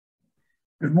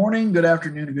Good morning, good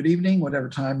afternoon, and good evening, whatever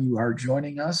time you are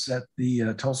joining us at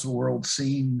the Tulsa World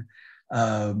Scene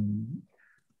um,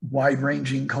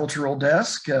 wide-ranging cultural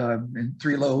desk in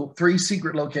three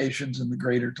secret locations in the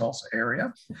greater Tulsa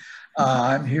area.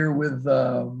 I'm here with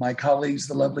my colleagues,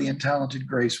 the lovely and talented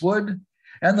Grace Wood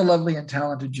and the lovely and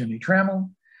talented Jimmy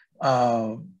Trammell.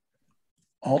 All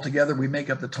together, we make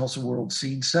up the Tulsa World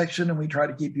Scene section, and we try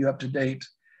to keep you up to date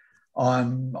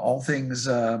on all things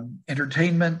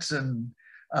entertainment and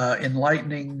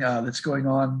enlightening that's going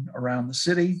on around the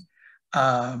city,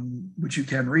 which you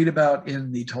can read about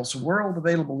in the Tulsa World,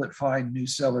 available at fine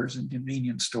news sellers and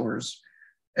convenience stores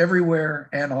everywhere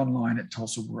and online at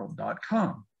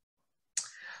tulsaworld.com.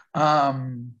 I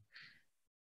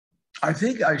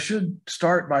think I should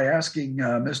start by asking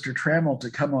Mr. Trammell to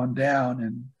come on down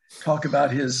and talk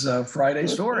about his Friday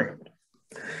story.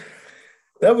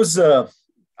 That was, I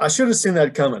should have seen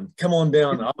that coming. Come on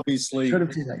down, obviously. Should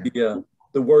have seen that.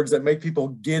 The words that make people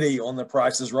giddy on The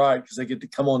Price is Right, because they get to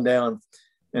come on down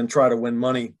and try to win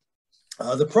money.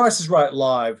 The Price is Right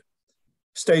live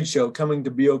stage show coming to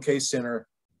BOK Center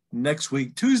next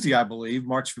week, Tuesday, I believe,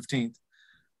 March 15th.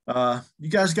 You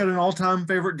guys got an all-time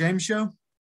favorite game show?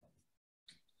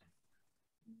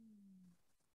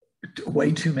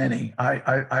 Way too many.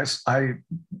 I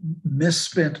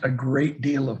misspent a great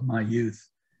deal of my youth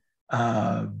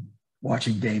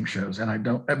watching game shows, and I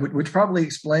don't, which probably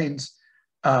explains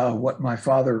what my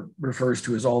father refers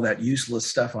to as all that useless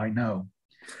stuff I know.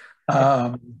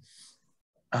 I'll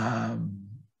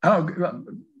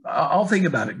think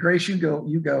about it. Grace, you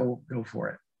go for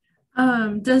it.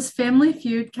 Does Family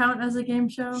Feud count as a game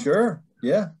show? Sure.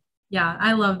 Yeah. Yeah,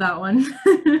 I love that one.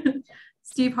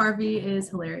 Steve Harvey is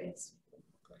hilarious.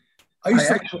 I used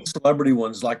to like celebrity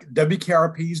ones, like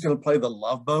WKRP is going to play the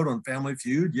Love Boat on Family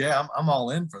Feud. Yeah, I'm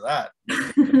all in for that.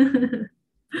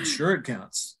 Sure, it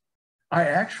counts. I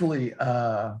actually,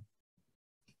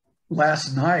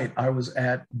 last night, I was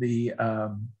at the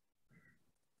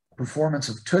performance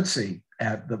of Tootsie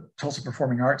at the Tulsa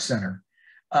Performing Arts Center.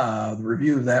 The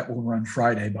review of that will run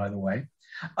Friday, by the way.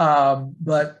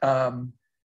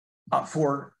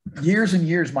 For years and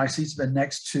years, my seat's been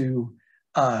next to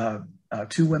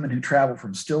two women who travel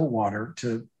from Stillwater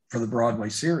for the Broadway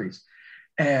series.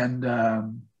 And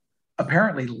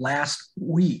apparently last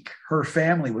week, her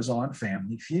family was on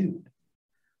Family Feud.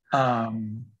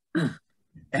 And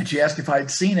she asked if I'd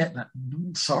seen it.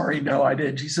 And sorry, no, I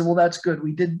didn't. She said, well, that's good.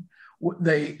 We did.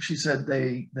 She said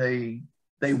they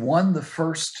won the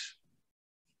first.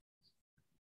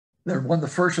 They won the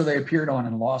first show they appeared on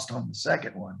and lost on the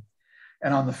second one.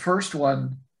 And on the first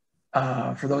one,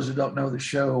 for those who don't know the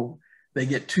show, they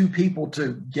get two people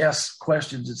to guess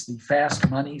questions. It's the Fast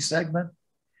Money segment.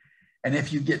 And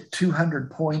if you get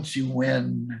 200 points, you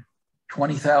win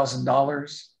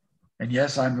 $20,000. And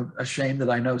yes, I'm ashamed that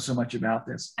I know so much about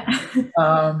this.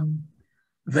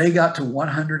 They got to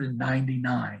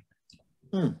 199.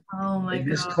 Oh my God. They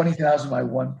missed 20,000 by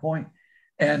 1 point.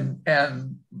 And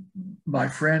my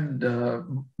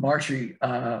friend Marcy,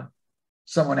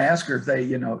 someone asked her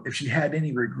if she had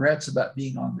any regrets about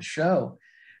being on the show.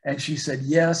 And she said,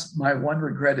 yes, my one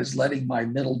regret is letting my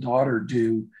middle daughter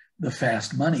do the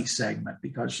Fast Money segment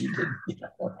because she didn't.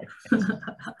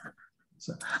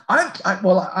 So I've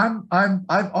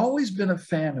always been a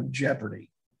fan of Jeopardy.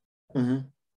 Mm-hmm.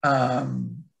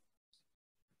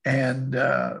 And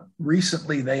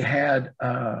recently they had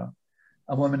a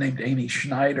woman named Amy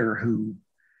Schneider who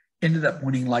ended up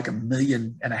winning like $1.5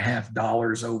 million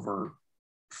over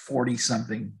 40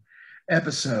 something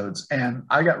episodes. And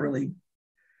I got really,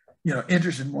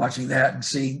 interested in watching that and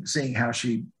seeing how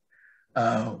she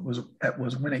was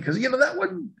winning. Because,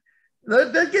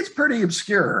 that gets pretty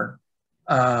obscure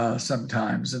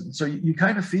sometimes. And so you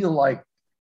kind of feel like,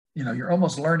 you're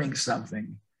almost learning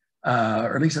something,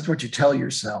 or at least that's what you tell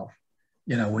yourself,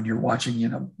 when you're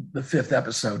watching, the fifth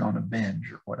episode on a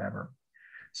binge or whatever.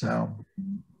 So,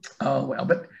 oh, well,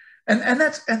 but, and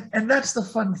that's the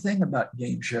fun thing about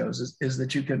game shows is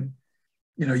that you can,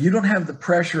 you don't have the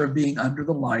pressure of being under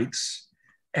the lights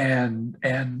and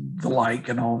the like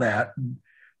and all that, and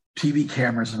TV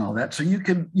cameras and all that. So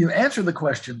you answer the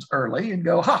questions early and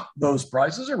go, those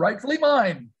prizes are rightfully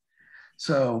mine.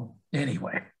 So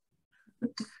anyway,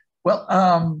 well,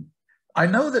 I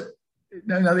know that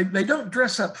they don't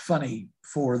dress up funny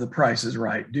for The Price is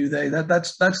Right, do they?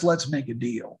 That's Let's Make a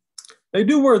Deal. They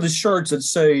do wear the shirts that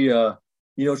say,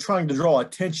 trying to draw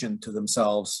attention to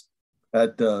themselves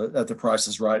at The Price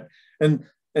is Right. And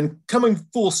coming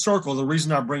full circle, the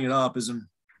reason I bring it up is in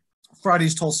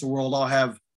Friday's Tulsa World,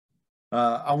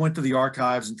 I went to the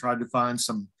archives and tried to find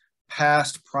some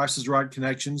past Price is Right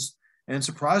connections. And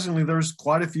surprisingly, there's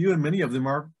quite a few, and many of them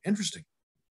are interesting.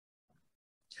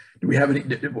 Do we have any?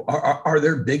 Are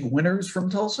there big winners from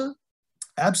Tulsa?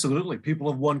 Absolutely.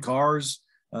 People have won cars,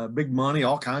 big money,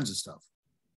 all kinds of stuff.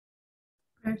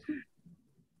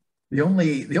 The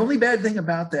only bad thing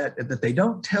about that they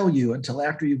don't tell you until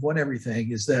after you've won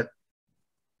everything is that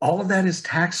all of that is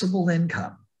taxable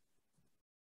income.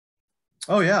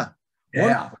 Oh, yeah.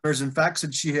 Yeah. There's, in fact,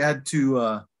 said she had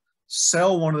to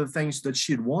sell one of the things that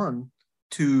she had won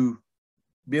to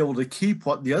be able to keep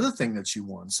the other thing that she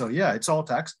won. So, yeah, it's all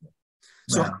taxable.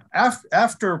 So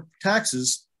after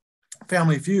taxes,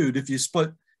 Family Feud, if you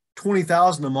split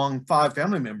 $20,000 among 5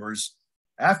 family members,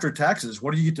 after taxes,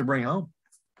 what do you get to bring home?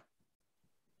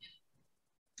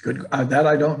 Good. That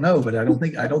I don't know, but I don't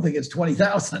think it's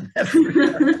 20,000.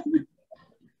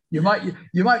 You might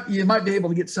be able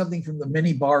to get something from the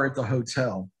mini bar at the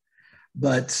hotel,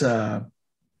 but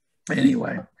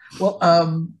anyway, well,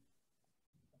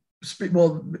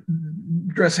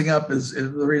 dressing up is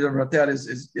the reason about that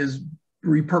is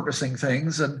repurposing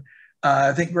things, and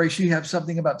I think, Grace, you have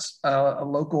something about a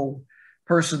local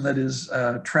person that is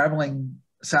traveling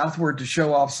southward to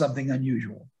show off something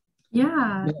unusual.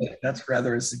 Yeah. That's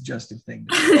rather a suggestive thing.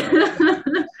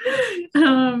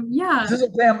 Yeah.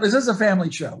 This is a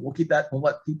family show. We'll keep that in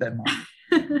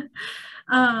mind.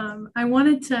 I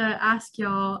wanted to ask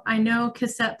y'all, I know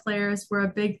cassette players were a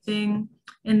big thing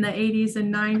in the 80s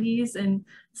and 90s, and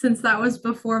since that was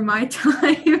before my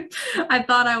time, I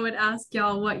thought I would ask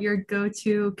y'all what your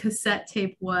go-to cassette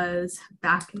tape was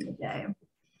back in the day.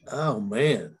 Oh,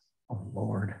 man. Oh,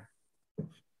 Lord.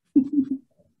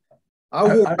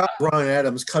 I wore out Bryan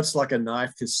Adams' Cuts Like a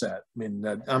Knife cassette.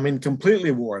 I mean,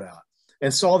 completely wore it out,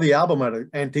 and saw the album at an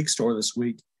antique store this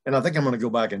week, and I think I'm going to go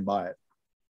back and buy it.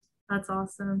 That's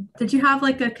awesome. Did you have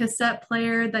like a cassette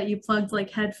player that you plugged like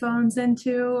headphones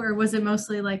into, or was it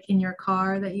mostly like in your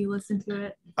car that you listened to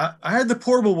it? I had the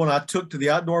portable one I took to the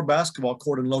outdoor basketball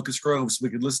court in Locust Grove so we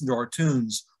could listen to our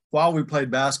tunes while we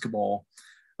played basketball.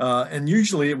 And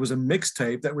usually it was a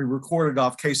mixtape that we recorded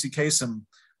off Casey Kasem,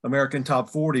 American Top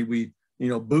 40. We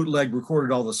bootleg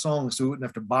recorded all the songs so we wouldn't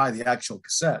have to buy the actual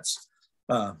cassettes.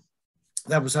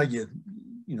 That was how you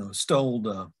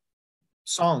stole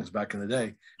songs back in the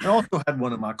day. And I also had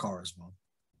one in my car as well.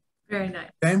 Very nice.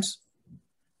 James?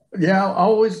 Yeah, I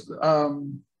always up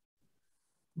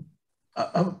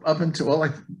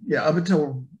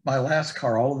until my last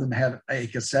car, all of them had a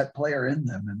cassette player in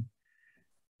them. And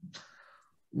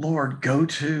Lord, go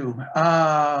to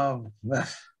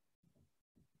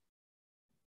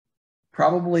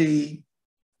probably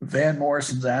Van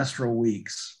Morrison's Astral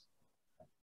Weeks,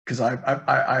 because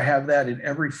I have that in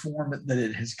every form that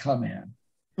it has come in,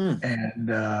 and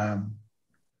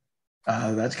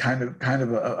that's kind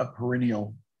of a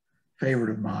perennial favorite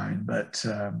of mine. But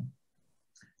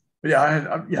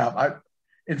yeah,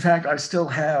 in fact, I still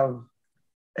have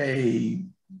a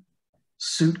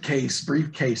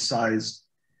briefcase sized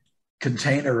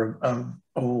container of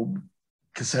old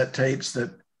cassette tapes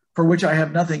for which I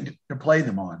have nothing to play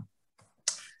them on.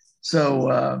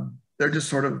 So they're just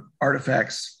sort of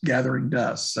artifacts gathering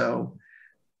dust. So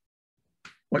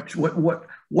what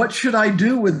should I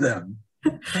do with them?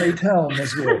 Pray tell,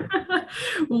 Ms. Wood.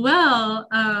 Well,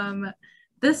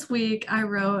 this week I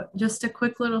wrote just a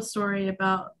quick little story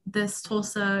about this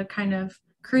Tulsa kind of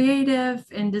creative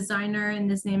and designer, and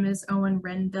his name is Owen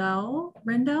Rendell,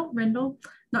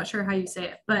 not sure how you say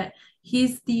it, but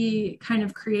he's the kind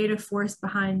of creative force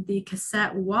behind the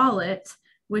cassette wallet,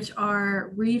 which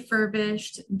are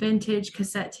refurbished vintage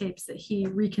cassette tapes that he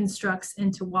reconstructs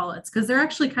into wallets, because they're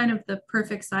actually kind of the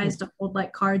perfect size to hold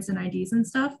like cards and IDs and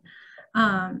stuff.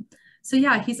 So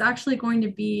yeah, he's actually going to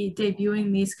be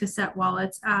debuting these cassette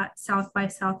wallets at South by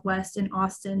Southwest in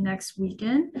Austin next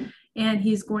weekend. And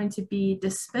he's going to be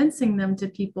dispensing them to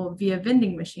people via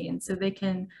vending machines. So they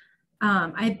can,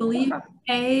 I believe,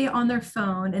 pay on their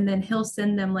phone, and then he'll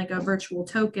send them like a virtual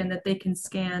token that they can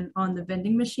scan on the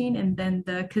vending machine, and then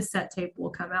the cassette tape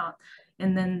will come out.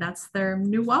 And then that's their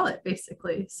new wallet,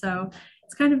 basically. So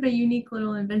it's kind of a unique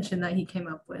little invention that he came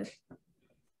up with.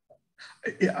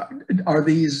 Yeah. Are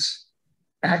these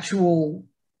actual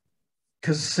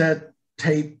cassette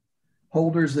tape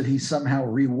holders that he somehow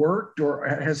reworked, or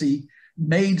has he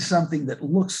made something that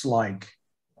looks like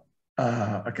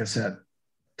a cassette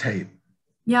tape?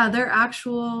 Yeah, they're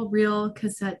actual real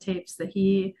cassette tapes that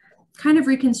he kind of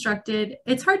reconstructed.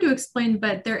 It's hard to explain,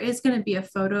 but there is going to be a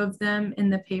photo of them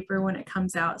in the paper when it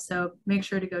comes out, so make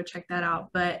sure to go check that out.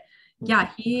 But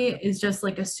yeah, he is just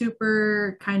like a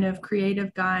super kind of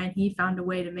creative guy, and he found a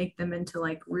way to make them into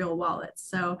like real wallets.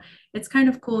 So it's kind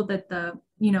of cool that the,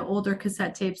 older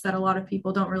cassette tapes that a lot of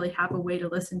people don't really have a way to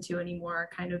listen to anymore are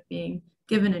kind of being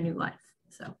given a new life.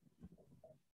 So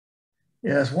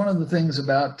yes, one of the things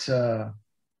about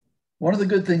one of the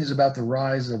good things about the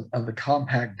rise of the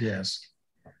compact disc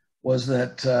was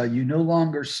that you no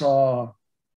longer saw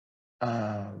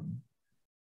uh,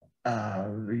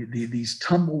 these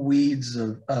tumbleweeds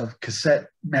of cassette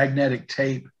magnetic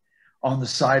tape on the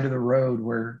side of the road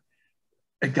where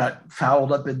it got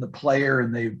fouled up in the player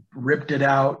and they ripped it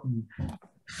out and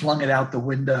flung it out the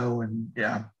window. And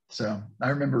yeah, so I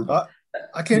remember.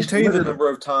 I can't tell you the number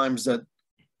of times that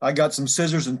I got some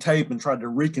scissors and tape and tried to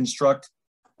reconstruct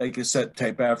a cassette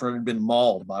tape after it had been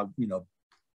mauled by,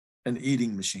 an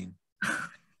eating machine.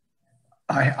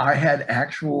 I had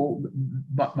actual,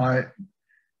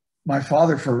 my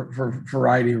father, for a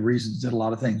variety of reasons, did a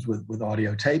lot of things with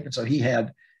audio tape. And so he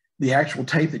had the actual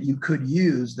tape that you could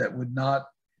use that would not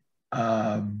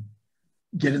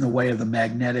get in the way of the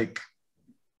magnetic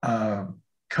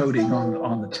coating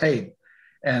on the tape.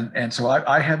 And so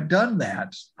I have done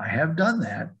that. I have done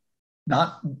that.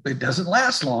 It doesn't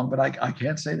last long, but I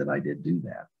can't say that I did do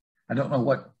that. I don't know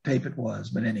what tape it was,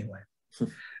 but anyway.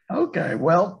 Okay,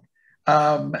 well,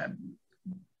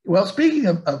 speaking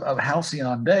of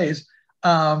halcyon days,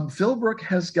 Philbrook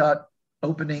has got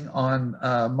opening on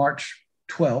March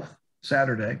 12th,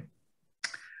 Saturday,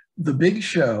 The Big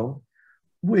Show,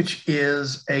 which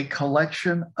is a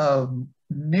collection of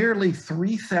nearly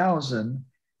 3,000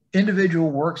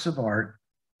 individual works of art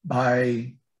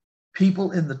by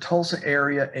people in the Tulsa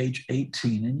area age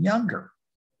 18 and younger.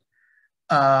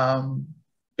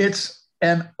 It's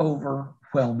an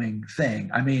overwhelming thing.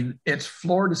 I mean, it's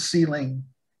floor to ceiling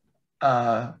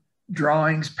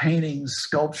drawings, paintings,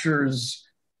 sculptures,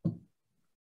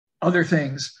 other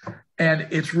things. And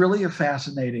it's really a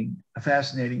fascinating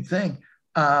thing.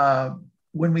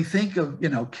 When we think of,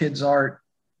 kids' art,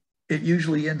 it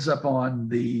usually ends up on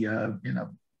the,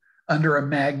 under a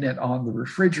magnet on the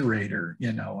refrigerator,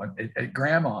 at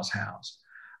grandma's house.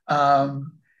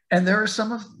 And there are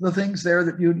some of the things there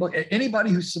that you'd look at.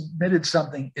 Anybody who submitted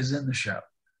something is in the show.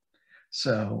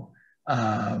 So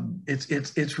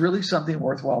it's really something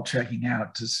worthwhile checking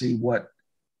out to see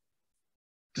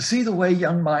the way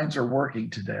young minds are working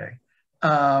today.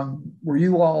 Were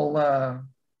you all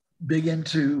big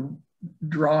into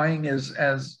drawing as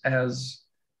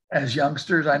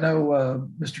youngsters? I know,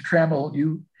 Mr. Trammell,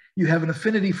 you have an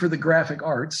affinity for the graphic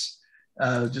arts,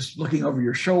 just looking over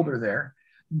your shoulder there.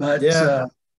 But yeah,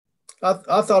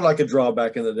 I thought I could draw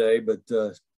back in the day, but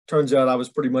turns out I was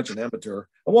pretty much an amateur.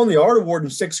 I won the art award in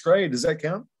 6th grade. Does that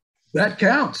count? That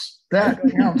counts. That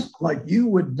counts like you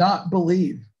would not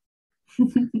believe. How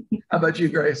about you,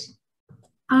 Grace?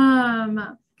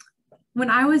 When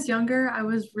I was younger, I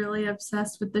was really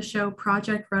obsessed with the show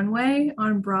Project Runway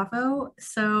on Bravo.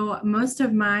 So most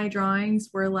of my drawings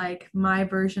were like my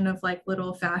version of like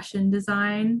little fashion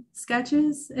design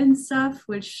sketches and stuff,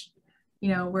 which,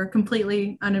 were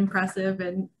completely unimpressive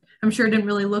and I'm sure didn't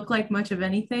really look like much of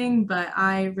anything, but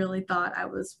I really thought I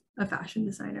was a fashion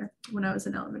designer when I was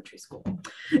in elementary school.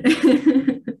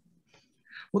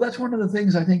 Well, that's one of the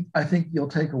things I think you'll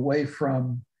take away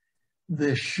from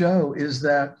this show is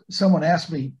that someone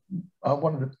asked me,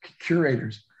 one of the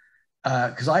curators,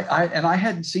 because I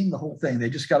hadn't seen the whole thing. They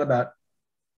just got about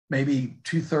maybe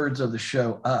 2/3 of the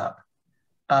show up,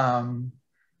 and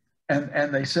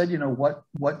they said,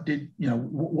 what did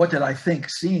I think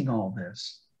seeing all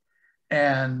this?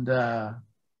 And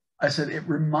I said it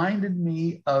reminded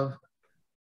me of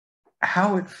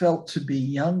how it felt to be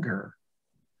younger,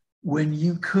 when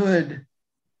you could,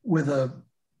 with a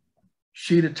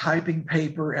sheet of typing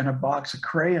paper and a box of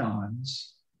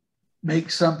crayons,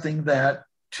 make something that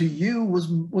to you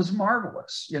was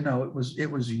marvelous.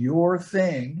 It was your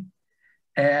thing,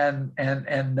 and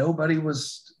nobody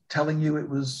was telling you it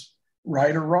was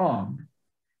right or wrong.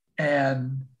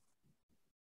 And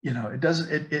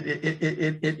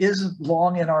it isn't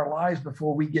long in our lives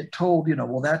before we get told,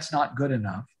 well, that's not good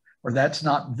enough, or that's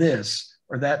not this,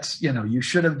 or that's, you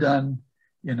should have done,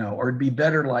 or it'd be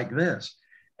better like this.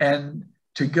 And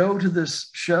to go to this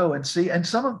show and see, and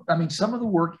some of the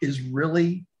work is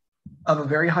really of a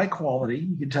very high quality.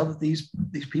 You can tell that these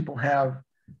people have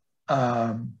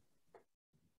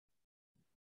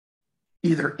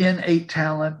either innate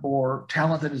talent or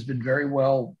talent that has been very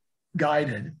well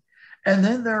guided. And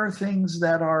then there are things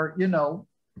that are,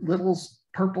 little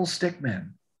purple stick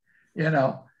men, and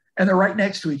they're right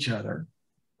next to each other,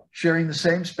 sharing the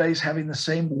same space, having the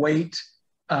same weight,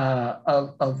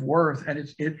 of worth, and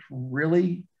it's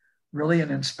really really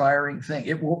an inspiring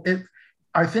thing.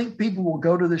 I think people will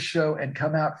go to this show and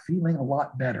come out feeling a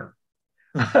lot better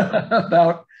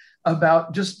about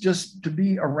just to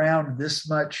be around this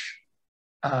much.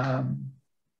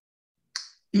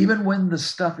 Even when the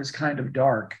stuff is kind of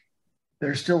dark,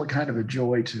 there's still a kind of a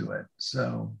joy to it.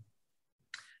 So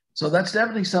that's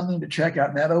definitely something to check out.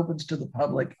 And that opens to the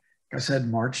public, like I said,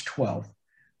 March 12th.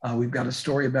 We've got a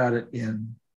story about it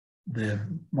in the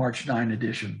March 9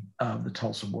 edition of the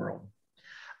Tulsa World.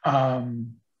 Well,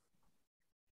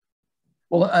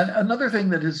 another thing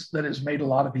that has made a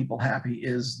lot of people happy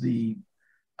is the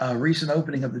recent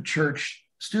opening of the church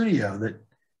studio that,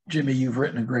 Jimmy, you've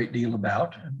written a great deal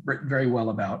about, written very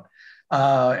well about.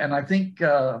 And I think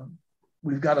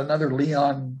we've got another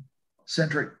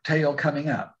Leon-centric tale coming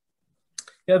up.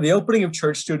 Yeah, the opening of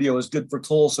Church Studio is good for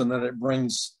Tulsa, and that it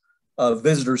brings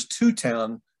visitors to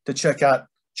town to check out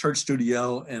Church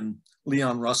Studio and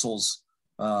Leon Russell's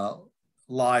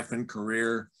life and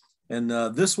career. And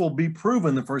this will be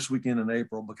proven the first weekend in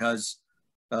April, because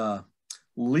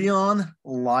Leon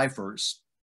Lifers,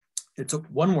 it's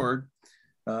one word,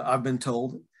 I've been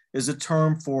told, is a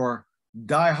term for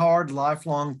diehard,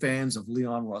 lifelong fans of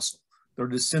Leon Russell. They're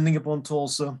descending upon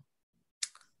Tulsa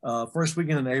first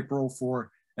weekend in April for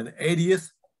an 80th,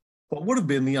 what would have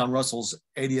been Leon Russell's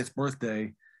 80th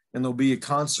birthday, and there'll be a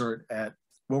concert at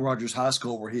Will Rogers High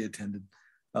School where he attended.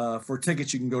 For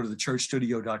tickets, you can go to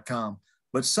thechurchstudio.com.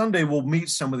 But Sunday, we'll meet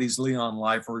some of these Leon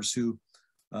lifers who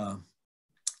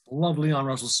love Leon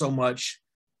Russell so much.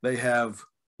 They have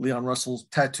Leon Russell's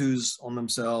tattoos on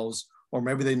themselves, or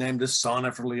maybe they named a son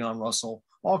after Leon Russell.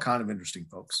 All kind of interesting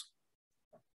folks.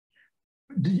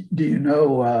 Do you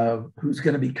know who's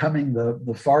going to be coming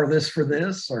the farthest for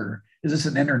this, or is this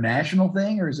an international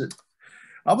thing, or is it?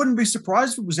 I wouldn't be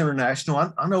surprised if it was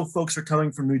international. I know folks are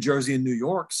coming from New Jersey and New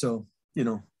York, so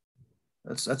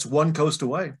that's one coast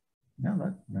away.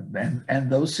 No, and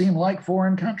those seem like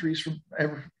foreign countries from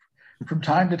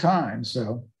time to time.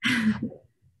 So,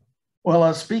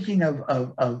 well, speaking of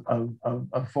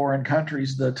foreign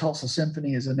countries, the Tulsa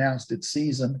Symphony has announced its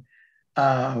season.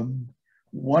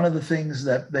 One of the things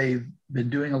that they've been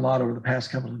doing a lot over the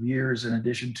past couple of years, in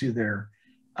addition to their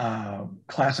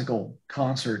classical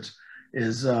concerts,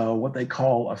 is what they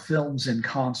call a films in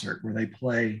concert, where they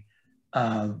play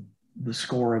the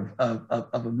score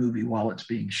of a movie while it's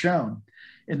being shown.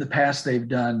 In the past, they've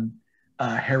done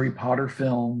Harry Potter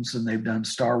films, and they've done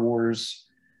Star Wars.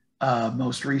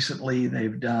 Most recently,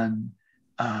 they've done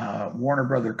Warner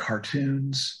Brother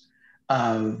cartoons.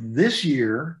 This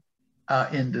year,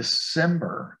 in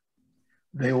December,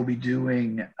 they will be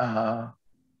doing the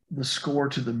score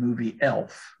to the movie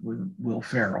Elf with Will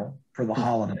Ferrell for the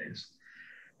holidays.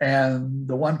 And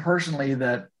the one personally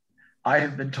that I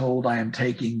have been told I am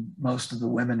taking most of the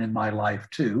women in my life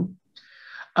to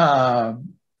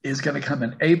is going to come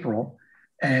in April,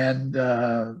 and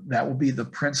that will be The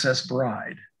Princess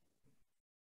Bride,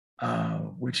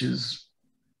 which is,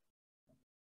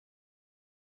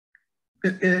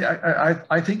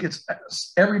 I think it's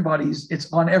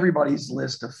on everybody's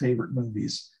list of favorite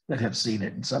movies that have seen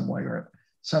it in some way or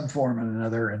some form or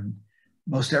another, and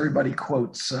most everybody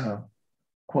quotes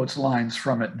lines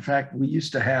from it. In fact, we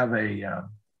used to have I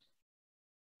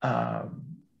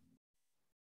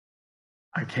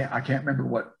can't remember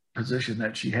what position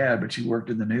that she had, but she worked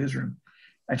in the newsroom,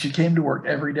 and she came to work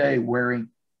every day wearing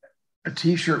a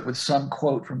T-shirt with some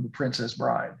quote from The Princess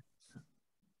Bride.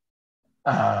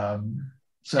 So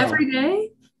every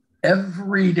day?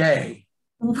 Every day.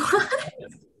 What?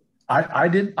 I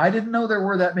didn't know there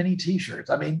were that many T-shirts.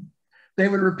 I mean, they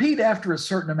would repeat after a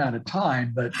certain amount of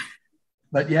time, but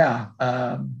yeah,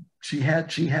 she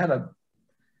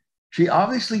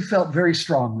obviously felt very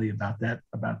strongly about that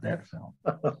film.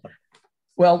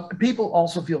 Well, people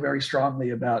also feel very strongly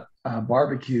about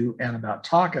barbecue and about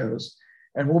tacos,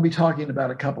 and we'll be talking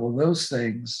about a couple of those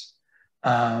things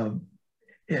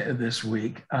this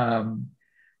week.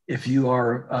 If you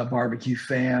are a barbecue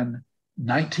fan,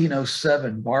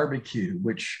 1907 Barbecue,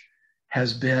 which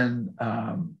has been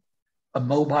a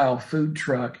mobile food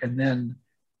truck and then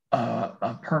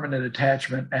a permanent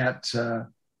attachment at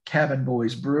Cabin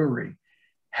Boys Brewery,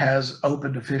 has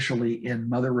opened officially in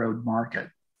Mother Road Market.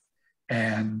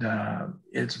 And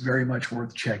it's very much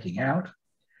worth checking out.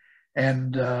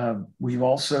 And we've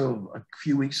also, a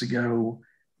few weeks ago,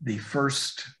 the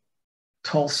first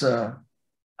Tulsa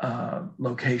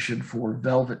location for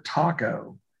Velvet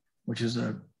Taco, which is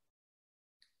a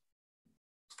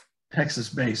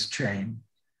Texas-based chain,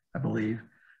 I believe.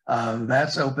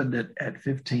 That's opened at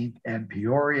 15th and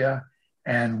Peoria,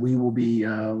 and we will be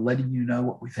letting you know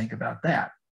what we think about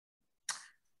that.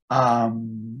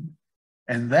 And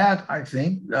that, I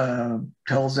think,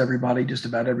 tells everybody just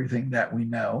about everything that we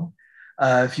know.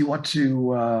 If you want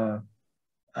to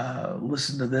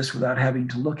listen to this without having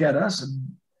to look at us,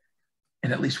 and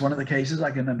in at least one of the cases,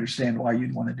 I can understand why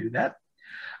you'd want to do that.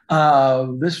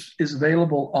 This is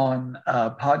available on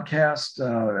podcast,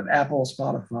 at Apple,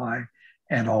 Spotify,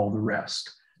 and all the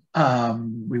rest.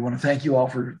 We want to thank you all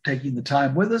for taking the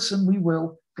time with us, and we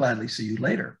will gladly see you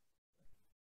later.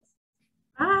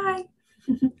 Bye.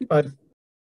 Bye.